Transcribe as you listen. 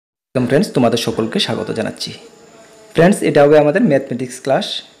Friends तुम्हारे सकल के स्वागत जानाচ্ছি फ्रेंड्स এটা হবে আমাদের mathematics class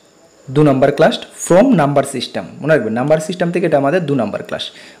 2 number class from number system মনে রাখবেন নাম্বার সিস্টেম থেকে এটা আমাদের 2 নাম্বার ক্লাস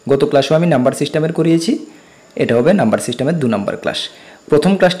গত ক্লাসে আমি নাম্বার সিস্টেমের করিয়েছি এটা হবে নাম্বার সিস্টেমের 2 নাম্বার ক্লাস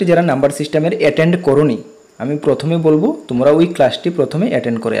প্রথম ক্লাসটি যারা নাম্বার সিস্টেমের অ্যাটেন্ড করোনি আমি প্রথমে বলবো তোমরা ওই ক্লাসটি প্রথমে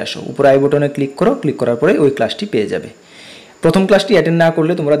অ্যাটেন্ড করে আসো উপরে আই বাটনে ক্লিক করো ক্লিক করার পরে ওই ক্লাসটি পেয়ে যাবে প্রথম ক্লাসটি অ্যাটেন্ড না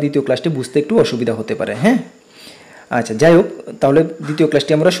করলে তোমরা দ্বিতীয় ক্লাসটি বুঝতে একটু অসুবিধা হতে পারে হ্যাঁ আচ্ছা যাই হোক তাহলে দ্বিতীয়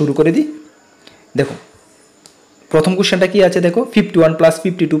ক্লাসটি আমরা শুরু করে দিই দেখো প্রথম কোশ্চেনটা কি আছে দেখো 51 plus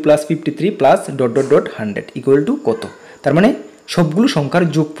 52 plus 53 plus dot dot dot 100 equal to কত তার মানে সবগুলো সংখ্যার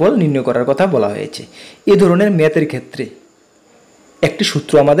যোগফল নির্ণয় করার কথা বলা হয়েছে এই ধরনের ম্যাথের ক্ষেত্রে একটি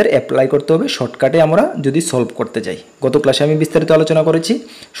সূত্র আমাদের অ্যাপ্লাই করতে হবে শর্টকাটে আমরা যদি সলভ করতে যাই গত ক্লাসে আমি বিস্তারিত আলোচনা করেছি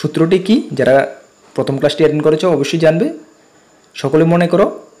সূত্রটি কি যারা প্রথম ক্লাসটি অ্যাটেন্ড করেছো অবশ্যই জানবে সকলে মনে করো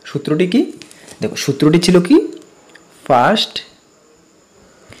সূত্রটি কি দেখো সূত্রটি ছিল কি ফার্স্ট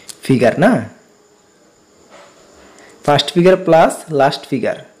ফিগার না first figure plus last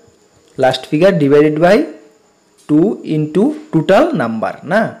figure divided by 2 into total number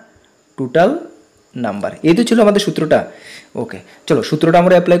না টোটাল নাম্বার এই তো ছিল আমাদের সূত্রটা ওকে চলো সূত্রটা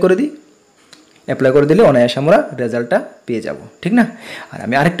আমরা অ্যাপ্লাই করে দিই অ্যাপ্লাই করে দিলে অনায়াসে আমরা রেজাল্টটা পেয়ে যাব ঠিক না আর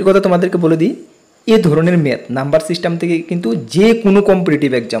আমি আরেকটি কথা তোমাদেরকে বলে দিই এই ধরনের ম্যাথ নাম্বার সিস্টেম থেকে কিন্তু যে কোনো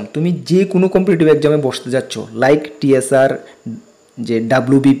কম্পিটিটিভ এক্সাম তুমি যে কোনো কম্পিটিটিভ এক্সামে বসতে যাচ্ছ লাইক T.S.R যে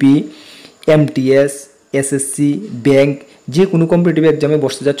WBP MTS SSC ব্যাংক যে কোনো কম্পিটিটিভ এক্সামে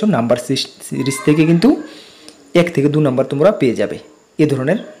বসতে যাচ্ছ নাম্বার সিরিজ থেকে কিন্তু 1 থেকে 2 নাম্বার তোমরা পেয়ে যাবে এই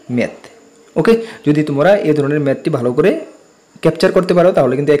ধরনের ম্যাথ ওকে যদি তোমরা এই ধরনের ম্যাথটি ভালো করে ক্যাপচার করতে পারো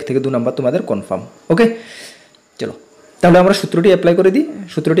তাহলে কিন্তু 1 থেকে 2 নাম্বার তোমাদের কনফার্ম ওকে চলো তাহলে আমরা সূত্রটি অ্যাপ্লাই করে দিই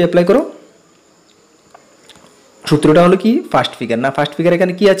সূত্রটি অ্যাপ্লাই করো সূত্রটা হলো কি ফার্স্ট ফিগার না ফার্স্ট ফিগার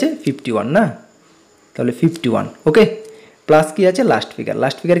এখানে কি আছে 51 না তাহলে 51 ওকে প্লাস কি আছে লাস্ট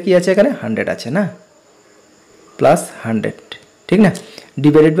ফিগার কি আছে এখানে 100 আছে না প্লাস 100 ঠিক না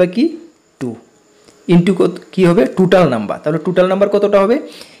ডিভাইডেড বাই কি 2 ইনটু কি হবে টোটাল নাম্বার তাহলে টোটাল নাম্বার কতটা হবে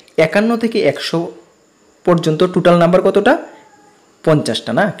 51 থেকে 100 পর্যন্ত টোটাল নাম্বার কতটা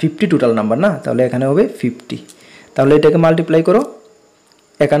 50টা না 50 টোটাল নাম্বার না তাহলে এখানে হবে 50 তাহলে এটাকে মাল্টিপ্লাই করো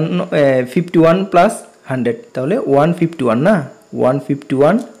 51 প্লাস 100 তাহলে 151 না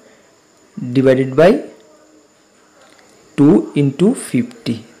 151 ডিভাইডেড বাই 2 ইন্টু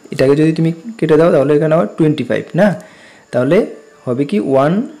 50 এটাকে যদি তুমি কেটে দাও তাহলে এখানে হবে 25 না তাহলে হবে কি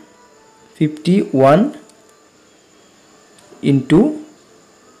 151 ইন্টু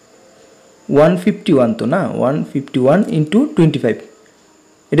 151 তো না 151 ইন্টু 25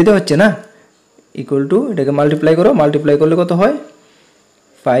 এটাতে হচ্ছে না ইকুয়াল টু এটাকে মাল্টিপ্লাই করো মাল্টিপ্লাই করলে কত হয়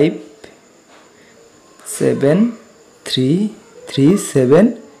 5 7 3 3 7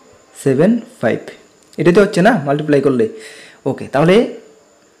 7 5 এটাতে হচ্ছে না মাল্টিপ্লাই করলে ওকে তাহলে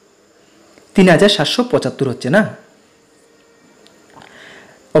 3775 হচ্ছে না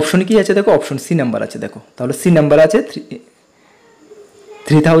অপশন কি আছে দেখো অপশন সি নাম্বার আছে দেখো তাহলে সি নাম্বার আছে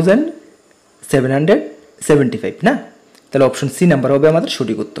 3775 না তাহলে অপশন সি নাম্বার হবে আমাদের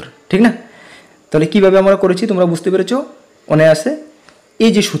সঠিক উত্তর ঠিক না তাহলে কিভাবে আমরা করেছি তোমরা বুঝতে পেরেছো অনায়াসে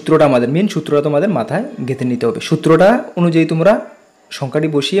এই যে সূত্রটা আমাদের মেন সূত্রটা তোমাদের মাথায় গেঁথে নিতে হবে সূত্রটা অনুযায়ী তোমরা সংখ্যাটি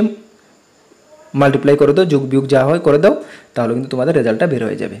বসিয়ে মাল্টিপ্লাই করে দাও যোগ বিয়োগ যা হয় করে দাও তাহলে কিন্তু তোমাদের রেজাল্টটা বের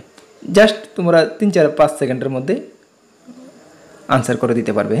হয়ে যাবে জাস্ট তোমরা 3-4-5 সেকেন্ডের মধ্যে আনসার করে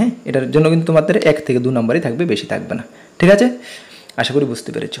দিতে পারবে হ্যাঁ এটার জন্য কিন্তু তোমাদের 1 থেকে 2 নাম্বারই থাকবে বেশি থাকবে না ঠিক আছে আশা করি বুঝতে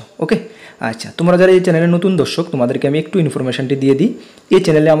পেরেছো ওকে আচ্ছা তোমরা যারা এই চ্যানেলের নতুন দর্শক তোমাদেরকে আমি একটু ইনফরমেশনটি দিয়ে দিই এই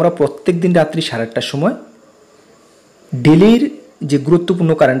চ্যানেলে আমরা প্রত্যেক দিন রাত্রি 8:30টার সময় ডেলির যে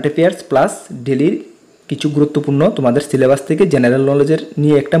গুরুত্বপূর্ণ কারেন্ট অ্যাফেয়ার্স প্লাস ডেলির কিছু গুরুত্বপূর্ণ তোমাদের সিলেবাস থেকে জেনারেল নলেজের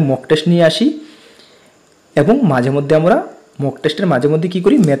নিয়ে একটা মক টেস্ট নিয়ে আসি এবং মাঝে মধ্যে আমরা মক টেস্টের মাঝে মধ্যে কী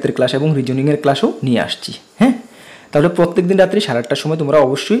করি ম্যাথের ক্লাস এবং রিজনিংয়ের ক্লাসও নিয়ে আসছি হ্যাঁ তাহলে প্রত্যেক দিন রাত্রি 8:30টার সময় তোমরা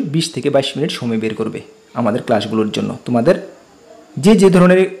অবশ্যই 20 থেকে 22 মিনিট সময় বের করবে আমাদের ক্লাসগুলোর জন্য তোমাদের যে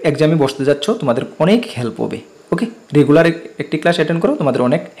ধরনের এক্সামে বসতে যাচ্ছ তোমাদের অনেক হেল্প হবে ওকে রেগুলার একটি ক্লাস অ্যাটেন্ড করো তোমাদের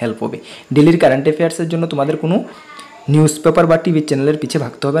অনেক হেল্প হবে ডেলির কারেন্ট অ্যাফেয়ার্সের জন্য তোমাদের কোনো নিউজ পেপার বা টিভি চ্যানেলের পিছে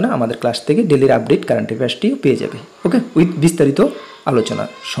ভাগতে হবে না আমাদের ক্লাস থেকে ডেলির আপডেট কারেন্ট অ্যাফেয়ার্সটিও পেয়ে যাবে ওকে উইথ বিস্তারিত আলোচনা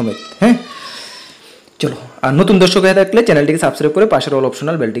সমেত হ্যাঁ চলো আর নতুন দর্শক হয়ে থাকলে চ্যানেলটিকে সাবস্ক্রাইব করে পাশের অল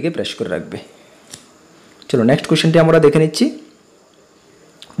অপশনাল বেলটিকে প্রেস করে রাখবে চলো নেক্সট কোশ্চেনটি আমরা দেখে নিচ্ছি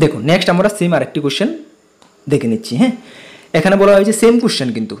দেখো নেক্সট আমরা সেম আরেকটি কোশ্চেন দেখে নিচ্ছি হ্যাঁ এখানে বলা হয়েছে সেম কোশ্চেন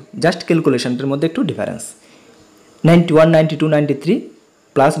কিন্তু জাস্ট ক্যালকুলেশনটার মধ্যে একটু difference 91 92 93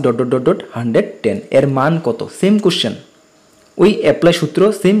 plus dot dot dot dot 110 এর মান কত সেম কোশ্চেন ওই অ্যাপ্লাই সূত্র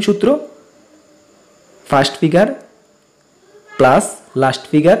সেম সূত্র first figure plus last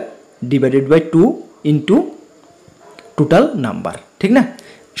figure divided by 2 into total number ঠিক না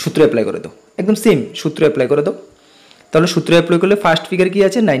সূত্র অ্যাপ্লাই করে দাও, একদম সেম সূত্র অ্যাপ্লাই করে দাও। তাহলে সূত্র অ্যাপ্লাই করলে ফার্স্ট ফিগার কি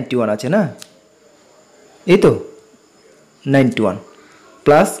আছে 91 আছে না, এই তো 91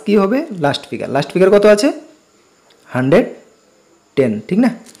 প্লাস কি হবে লাস্ট ফিগার কত আছে 110, ঠিক না,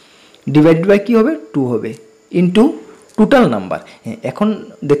 ডিভাইডেড বাই কি হবে 2 হবে ইন্টু টোটাল নাম্বার। হ্যাঁ এখন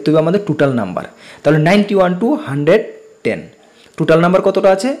দেখতে হবে আমাদের টোটাল নাম্বার, তাহলে 91 টু 110 টোটাল নাম্বার কতটা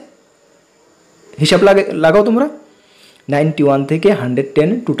আছে হিসাব লাগাও তোমরা। 91 থেকে 110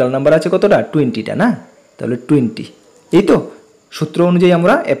 টোটাল নাম্বার আছে কতটা 20টা না, তাহলে 20, এই তো সূত্র অনুযায়ী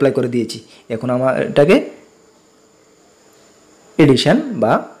আমরা অ্যাপ্লাই করে দিয়েছি। এখন আমার এটাকে এডিশন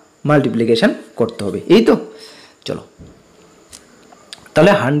বা মাল্টিপ্লিকেশন করতে হবে, এই তো। চলো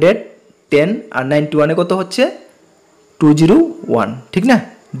তাহলে 110 আর 91 কত হচ্ছে 201, ঠিক না,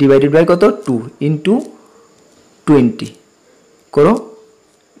 ডিভাইডেড বাই কত 2 ইন্টু 20 করো,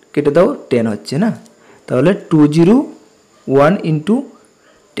 কেটে দাও 10 হচ্ছে না, তাহলে 201 ইন্টু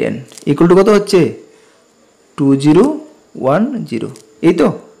 10 ইকুয়াল টু কত হচ্ছে 2010, এই তো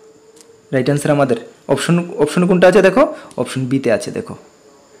রাইট অ্যান্সার আমাদের। অপশন কোনটা আছে দেখো, অপশন বিতে আছে দেখো,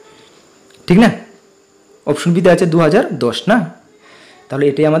 ঠিক না, অপশন বিতে আছে 2010 না, তাহলে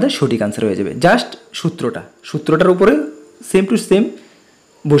এটাই আমাদের সঠিক আনসার হয়ে যাবে। জাস্ট সূত্রটার উপরে সেম টু সেম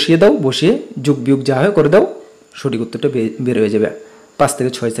বসিয়ে দাও, বসিয়ে যোগ বিয়োগ যা হয় করে দাও, সঠিক উত্তরটা বের হয়ে যাবে 5 থেকে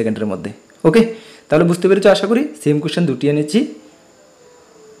 6 সেকেন্ডের মধ্যে। ওকে, তাহলে বুঝতে পেরেছো আশা করি। সেম কোশ্চেন দুটি এনেছি,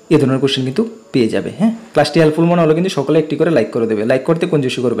 এ ধরনের কোশ্চেন কিন্তু পেয়ে যাবে। হ্যাঁ, ক্লাসটি হেল্পফুল মনে হলো কিন্তু সকলে একটি করে লাইক করে দেবে। লাইক করতে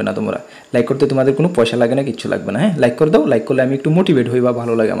কঞ্জুসি করবে না তোমরা, লাইক করতে তোমাদের কোনো পয়সা লাগে না, কিচ্ছু লাগবে না। হ্যাঁ, লাইক করে দাও, লাইক করলে আমি একটু মোটিভেট হই বা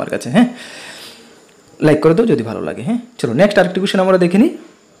ভালো লাগে আমার কাছে। হ্যাঁ, লাইক করে দাও যদি ভালো লাগে। হ্যাঁ, চলো নেক্সট আরেকটি কোশ্চেন আমরা দেখে নিই।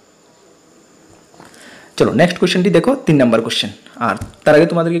 চলো নেক্সট কোশ্চেনটি দেখো, 3 নাম্বার কোশ্চেন। আর তার আগে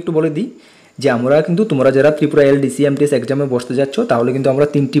তোমাদেরকে একটু বলে দিই যে আমরা কিন্তু তোমরা যারা ত্রিপুরা এলডিসি MTS এক্সামে বসতে যাচ্ছ, তাহলে কিন্তু আমরা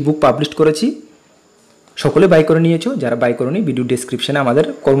 3টি বুক পাবলিশ করেছি, সকলে বাই করে নিয়েছো। যারা বাই করোনি ভিডিও ডেসক্রিপশনে আমাদের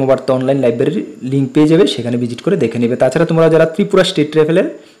কর্মবার্তা অনলাইন লাইব্রেরির লিঙ্ক পেয়ে যাবে, সেখানে ভিজিট করে দেখে নেবে। তাছাড়া তোমরা যারা ত্রিপুরা স্টেট লেভেলের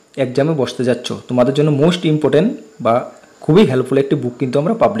এক্সামে বসতে যাচ্ছ, তোমাদের জন্য মোস্ট ইম্পর্টেন্ট বা খুবই হেল্পফুল একটি বুক কিন্তু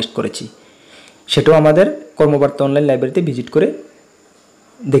আমরা পাবলিশ করেছি, সেটাও আমাদের কর্মবার্তা অনলাইন লাইব্রেরিতে ভিজিট করে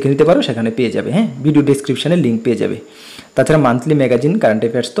দেখে নিতে পারো, সেখানে পেয়ে যাবে। হ্যাঁ, ভিডিও ডেসক্রিপশনে লিঙ্ক পেয়ে যাবে। তাছাড়া মান্থলি ম্যাগাজিন কারেন্ট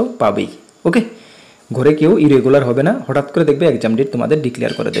অ্যাফেয়ার্স তো পাবেই। ওকে, ঘরে কেউ ইরেগুলার হবে না, হঠাৎ করে দেখবে এক্সাম ডেট তোমাদের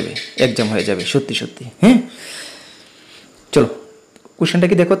ডিক্লেয়ার করে দেবে, এক্সাম হয়ে যাবে সত্যি সত্যি। হ্যাঁ, চলো কোশ্চেনটা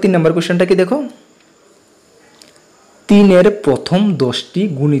কি দেখো, 3 নম্বর কোশ্চেনটা কি দেখো, 3 এর প্রথম 10টি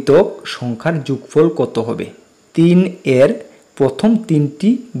গুণিতক সংখ্যার যোগফল কত হবে? 3 এর প্রথম 3টি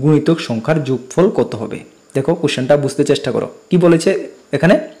গুণিতক সংখ্যার যোগফল কত হবে? দেখো কোশ্চেনটা বুঝতে চেষ্টা করো। কি বলেছে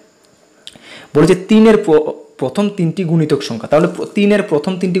এখানে? বলেছে 3 এর প্রথম 3টি গুণিতক সংখ্যা। তাহলে 3 এর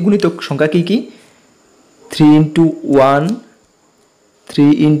প্রথম 3টি গুণিতক সংখ্যা কি কি? 3 into 1,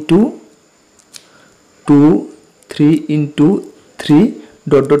 3 into 2, 3 into 3, ...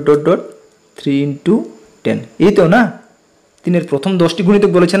 3 into 10, এই তো না? 3 এর প্রথম 10টি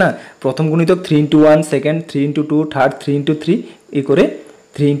গুণিতক বলেছে না, প্রথম গুণিতক 3 into 1, second 3 into 2, third 3 into 3, এই করে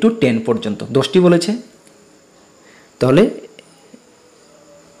 3 into 10 পর্যন্ত 10টি বলেছে। তাহলে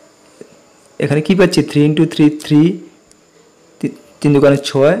এখানে কি পাচ্ছি? 3 into 3, 3, 3 দুগুণে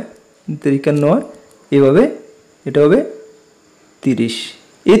 6, 3 9, এইভাবে এটা হবে 30,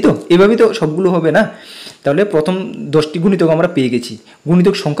 এই তো এভাবেই তো সবগুলো হবে না? তাহলে প্রথম 10টি গুণিতক আমরা পেয়ে গেছি,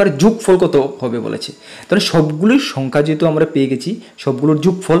 গুণিতক সংখ্যার যোগফল কত হবে বলেছে। তাহলে সবগুলোর সংখ্যা যেহেতু আমরা পেয়ে গেছি, সবগুলোর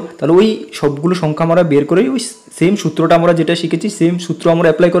যোগফল, তাহলে ওই সবগুলো সংখ্যা আমরা বের করে ওই সেম সূত্রটা আমরা যেটা শিখেছি সেম সূত্র আমরা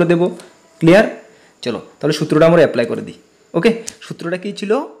অ্যাপ্লাই করে দেব। ক্লিয়ার? চলো তাহলে সূত্রটা আমরা অ্যাপ্লাই করে দিই। ওকে, সূত্রটা কি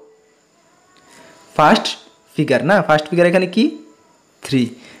ছিল? ফার্স্ট ফিগার না, ফার্স্ট ফিগার এখানে কি 3,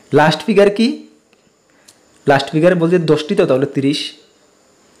 লাস্ট ফিগার কি? লাস্ট ফিগার বলতে 10টি তো, তাহলে 30,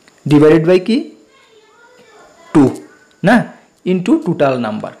 ডিভাইডেড বাই কি 2 না, into total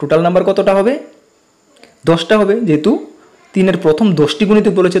number. Total number কতটা হবে? 10টা হবে, যেহেতু 3 এর প্রথম 10টি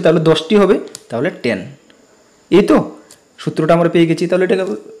গুণিতক বলেছে, তাহলে 10টি হবে, তাহলে 10। এই তো সূত্রটা আমরা পেয়ে গেছি। তাহলে এটাকে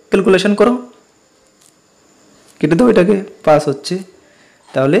ক্যালকুলেশন করো, কেটে দাও, এটাকে পাস হচ্ছে,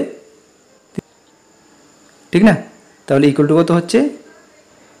 তাহলে ঠিক না? তাহলে ইকুয়াল টু কত হচ্ছে?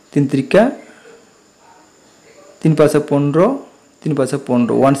 3 3 3 5 15, 3 5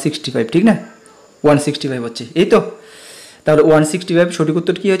 15, 165, ঠিক না? 165 হচ্ছে, এই তো। তাহলে 165 সঠিক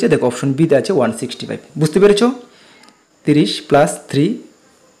উত্তর কী হয়েছে? দেখো অপশন বিতে আছে 165। বুঝতে পেরেছো? 30 প্লাস 3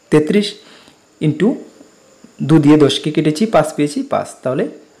 33 ইন্টু 2 দিয়ে 10কে কেটেছি, 5 পেয়েছি, 5, তাহলে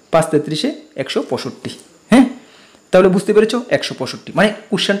 5 33 165। হ্যাঁ, তাহলে বুঝতে পেরেছো 165, মানে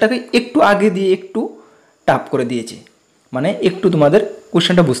কোশ্চেনটাকে একটু আগে দিয়ে একটু টাফ করে দিয়েছে, মানে একটু তোমাদের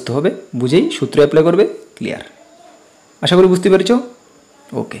কোশ্চেনটা বুঝতে হবে, বুঝেই সূত্র অ্যাপ্লাই করবে। ক্লিয়ার? আশা করি বুঝতে পেরেছো।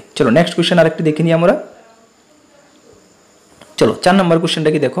 ওকে, চলো নেক্সট কোশ্চেন আরেকটি দেখে নিই আমরা। চলো 4 নম্বর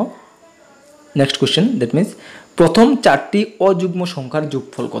কোশ্চেনটা কি দেখো, নেক্সট কোশ্চেন, দ্যাট মিনস প্রথম 4টি অযুগ্ম সংখ্যার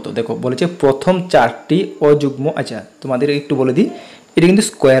যোগফল কত। দেখো বলেছে প্রথম 4টি অযুগ্ম, আচ্ছা তোমাদের একটু বলে দিই, এটা কিন্তু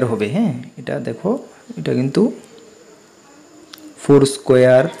স্কোয়ার হবে। হ্যাঁ, এটা দেখো, এটা কিন্তু 4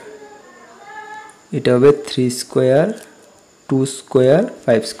 স্কোয়ার, এটা হবে 3 স্কোয়ার, 2 স্কোয়ার,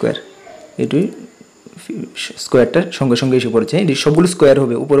 5 স্কোয়ার, এটি স্কোয়ারটা সঙ্গে সঙ্গে এসে পড়েছে। এটি সবগুলো স্কোয়ার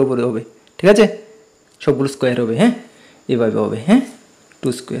হবে, উপরে উপরে হবে, ঠিক আছে, সবগুলো স্কোয়ার হবে। হ্যাঁ, এভাবে হবে। হ্যাঁ, 2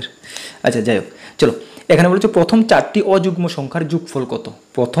 স্কোয়ার। আচ্ছা যাই হোক, চলো এখানে বলেছে প্রথম 4টি অযুগ্ম সংখ্যার যোগফল কত।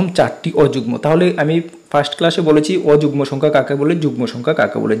 প্রথম 4টি অযুগ্ম, তাহলে আমি ফার্স্ট ক্লাসে বলেছি অযুগ্ম সংখ্যা কাকে বলে, যুগ্ম সংখ্যা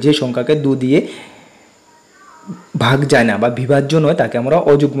কাকে বলে। যে সংখ্যাকে 2 দিয়ে ভাগ যায় না বা বিভাজ্য নয় তাকে আমরা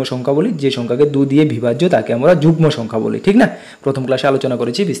অযুগ্ম সংখ্যা বলি, যে সংখ্যাকে 2 দিয়ে বিভাজ্য তাকে আমরা যুগ্ম সংখ্যা বলি, ঠিক না। প্রথম ক্লাসে আলোচনা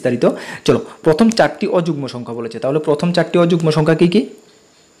করেছি বিস্তারিত। চলো প্রথম 4টি অযুগ্ম সংখ্যা বলেছে, তাহলে প্রথম 4টি অযুগ্ম সংখ্যা কি কি?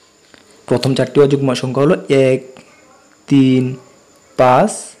 প্রথম 4টি অযুগ্ম সংখ্যা হলো 1, 3,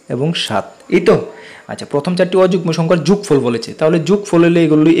 5 এবং 7, এই তো। আচ্ছা, প্রথম 4টি অযুগ্ম সংখ্যার যোগফল বলেছে, তাহলে যোগফল হলে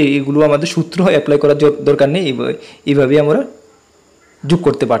এগুলো আমাদের সূত্র অ্যাপ্লাই করার দরকার নেই, এইভাবেই আমরা যোগ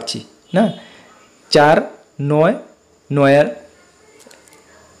করতে পারছি না। 4, 9, 9 আর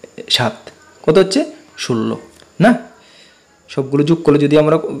 7 কত হচ্ছে 16 না। সবগুলো যোগ করলে যদি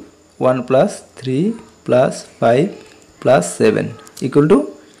আমরা 1 + 3 + 5 + 7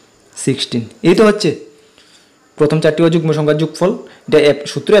 = 16, এই তো হচ্ছে প্রথম 4টি অযুগ্ম সংখ্যার যোগফল। এটা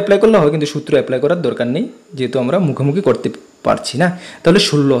সূত্র অ্যাপ্লাই করলে হয়, কিন্তু সূত্র অ্যাপ্লাই করার দরকার নেই যেহেতু আমরা মুখোমুখি করতে পারছি না। তাহলে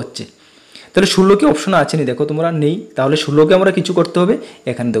 16 হচ্ছে। তাহলে 16 কি অপশন আছে নি? দেখো তোমরা নেই, তাহলে 16কে আমরা কিছু করতে হবে।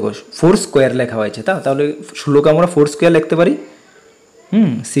 এখানে দেখো 4 স্কোয়ার লেখা হয়েছে, তাহলে 16কে আমরা 4 স্কোয়ার লিখতে পারি।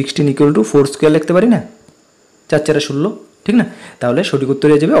 16 = 4 স্কোয়ার লিখতে পারি না, 4 4 16, ঠিক না। তাহলে সঠিক উত্তর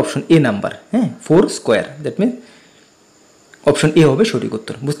হয়ে যাবে অপশন এ নাম্বার। হ্যাঁ, 4 square, that means option A হবে সঠিক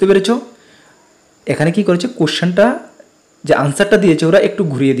উত্তর। বুঝতে পেরেছো? এখানে কি করেছে, কোশ্চেনটা যে আনসারটা দিয়েছে ওরা একটু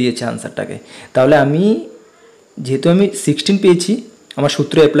ঘুরিয়ে দিয়েছে আনসারটাকে। তাহলে আমি যেহেতু আমি 16 পেয়েছি, আমার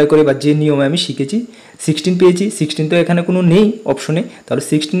সূত্র অ্যাপ্লাই করে বা যে নিয়মে আমি শিখেছি 16 পেয়েছি, 16 তো এখানে কোনো নেই অপশনে, তাহলে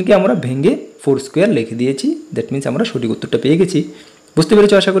 16কে আমরা ভেঙে 4 স্কোয়ার লিখে দিয়েছি, দ্যাট মিনস আমরা সঠিক উত্তরটা পেয়ে গেছি। বুঝতে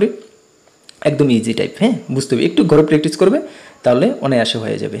পেরেছো আশা করি? একদম ইজি টাইপ। হ্যাঁ, বুঝতে হবে, একটু ঘরে প্র্যাকটিস করবে তাহলে অনায়াসে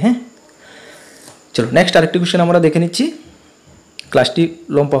হয়ে যাবে। হ্যাঁ, চলো নেক্সট আরেকটি কোশ্চেন আমরা দেখে নিচ্ছি। ক্লাসটি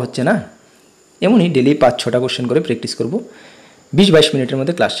লম্বা হচ্ছে না, এমনই ডেলি 5-6টা কোশ্চেন করে প্র্যাকটিস করব, 20-22 মিনিটের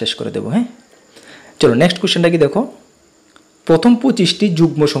মধ্যে ক্লাস শেষ করে দেবো। হ্যাঁ, চলো নেক্সট কোশ্চেনটা কি দেখো, প্রথম 25টি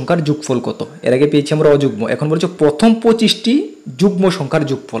যুগ্ম সংখ্যার যোগফল কত। এর আগে পেয়েছি আমরা অযুগ্ম, এখন বলছে প্রথম 25টি যুগ্ম সংখ্যার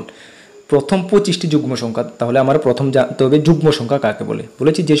যোগফল। প্রথম 25টি যুগ্ম সংখ্যা, তাহলে আমার প্রথম জানতে হবে যুগ্ম সংখ্যা কাকে বলে।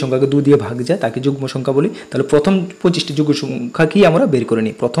 বলেছি যে সংখ্যাকে 2 দিয়ে ভাগ যায় তাকে যুগ্ম সংখ্যা বলি। তাহলে প্রথম 25টি যুগ্ম সংখ্যা কি আমরা বের করে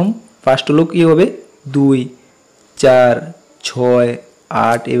নিই। প্রথম ফার্স্ট হলো কি হবে 2, 4, 6,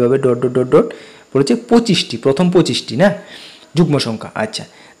 8, এইভাবে ডট ডট ডট ডট বলেছে 25টি, প্রথম 25টি না যুগ্ম সংখ্যা। আচ্ছা,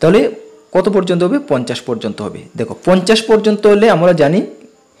 তাহলে কত পর্যন্ত হবে? 50 পর্যন্ত হবে। দেখো 50 পর্যন্ত হলে আমরা জানি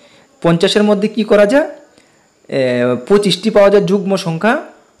 50-এর মধ্যে কি করা যায়, 25টি পাওয়া যায় যুগ্ম সংখ্যা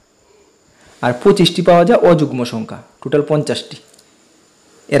আর 25টি পাওয়া যায় অযুগ্ম সংখ্যা, টোটাল 50টি।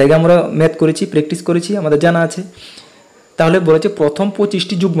 এর আগে আমরা ম্যাথ করেছি, প্র্যাকটিস করেছি, আমাদের জানা আছে। তাহলে বলেছে প্রথম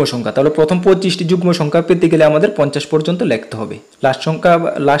 25টি যুগ্ম সংখ্যা, তাহলে প্রথম 25টি যুগ্ম সংখ্যা পেতে গেলে আমাদের 50 পর্যন্ত লিখতে হবে।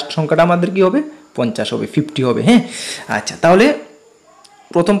 লাস্ট সংখ্যাটা আমাদের কি হবে? 50 হবে, 50 হবে। হ্যাঁ, আচ্ছা, তাহলে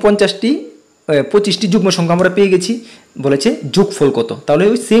প্রথম 25টি যুগ্ম সংখ্যা আমরা পেয়ে গেছি। বলেছে যোগফল কত, তাহলে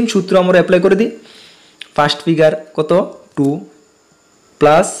ওই সেম সূত্র আমরা অ্যাপ্লাই করে দিই। ফার্স্ট ফিগার কত 2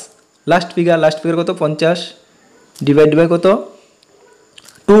 প্লাস লাস্ট ফিগার কত 50 ডিভাইড বাই কত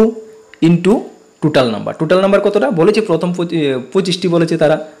 2 ইন্টু টোটাল নাম্বার কতটা বলেছে, প্রথম 25টি বলেছে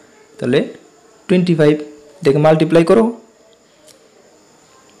তারা, তাহলে 25, এটাকে মাল্টিপ্লাই করো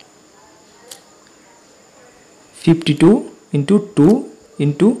 52 ইন্টু 2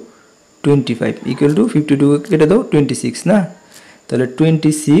 ইন্টু 25 = 52 কেটে দাও 26 না, তাহলে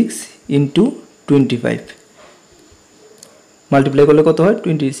 26 ইন্টু 25 মাল্টিপ্লাই করলে কত হয়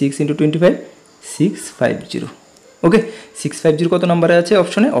 26 ইন্টু 25 650। ওকে, 650 কত নাম্বারে আছে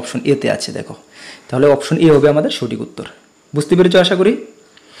অপশনে? অপশন এতে আছে। দেখো তাহলে অপশন এ হবে আমাদের সঠিক উত্তর। বুঝতে পেরেছো আশা করি?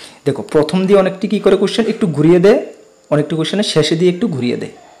 দেখো প্রথম দিয়ে অনেকটি কী করে কোশ্চেন একটু ঘুরিয়ে দেয়, অনেকটি কোশ্চেনের শেষে দিয়ে একটু ঘুরিয়ে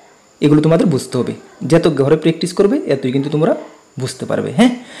দেয়, এগুলো তোমাদের বুঝতে হবে। যত ঘরে প্র্যাকটিস করবে এতই কিন্তু তোমরা বুঝতে পারবে।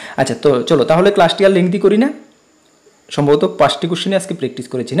 হ্যাঁ, আচ্ছা, তো চলো তাহলে ক্লাসটি আর লেংদি করি না, সম্ভবত 5টি কোশ্চেনে আজকে প্র্যাকটিস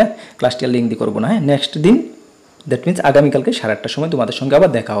করেছি না, ক্লাসটি আর লেংদি করবো না। হ্যাঁ, নেক্সট দিন দ্যাট মিনস আগামীকালকে 8:30টার সময় তোমাদের সঙ্গে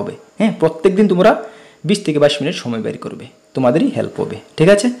আবার দেখা হবে। হ্যাঁ, প্রত্যেক দিন তোমরা 20 থেকে 22 মিনিট সময় বের করবে, তোমাদেরই হেল্প হবে। ঠিক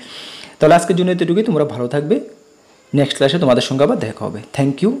আছে, তাহলে আজকের জন্য এতটুকুই, তোমরা ভালো থাকবে। নেক্সট ক্লাসে তোমাদের সঙ্গে আবার দেখা হবে।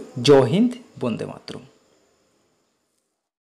 Thank you, Joy Hind, Vande Mataram.